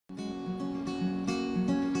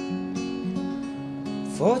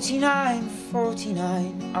49,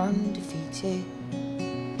 undefeated.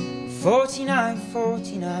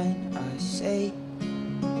 49, I say.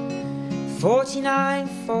 49,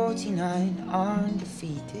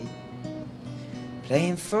 undefeated.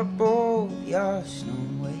 Playing football the Arsenal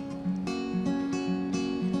way.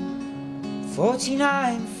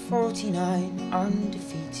 49,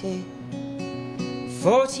 undefeated.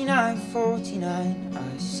 49,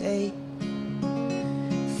 I say.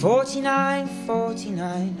 49,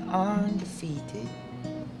 undefeated.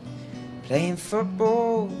 Playing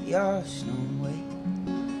football the Arsenal way.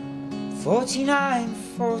 49,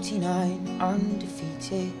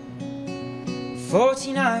 undefeated.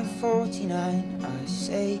 49, I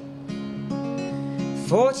say.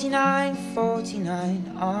 49,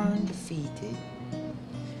 undefeated.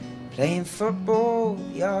 Playing football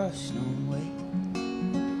the Arsenal way.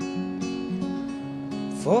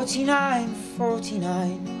 49,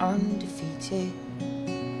 undefeated.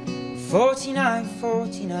 49,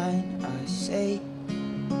 I say.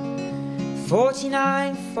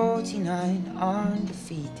 49,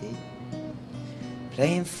 undefeated.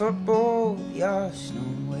 Playing football the Arsenal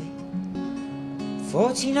way.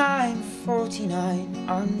 49,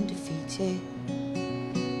 undefeated.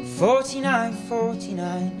 49,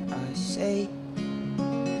 I say.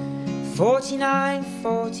 49,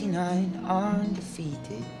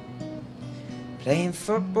 undefeated. Playing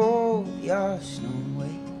football the Arsenal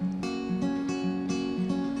way.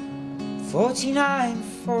 49,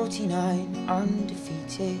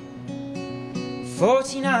 undefeated.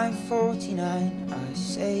 49, I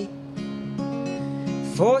say.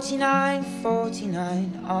 49,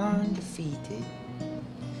 undefeated.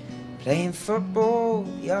 Playing football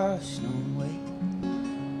the Arsenal way.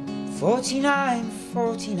 49,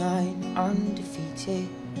 undefeated.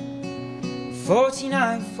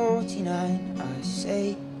 49, I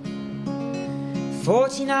say.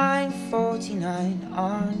 49,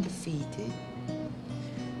 undefeated.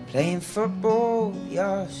 Playing football the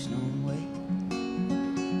Arsenal way.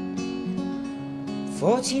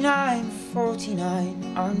 49,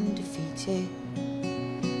 undefeated.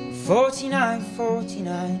 49,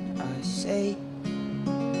 I say.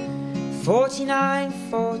 49,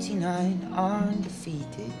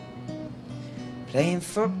 undefeated. Playing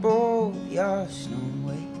football the Arsenal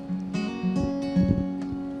way.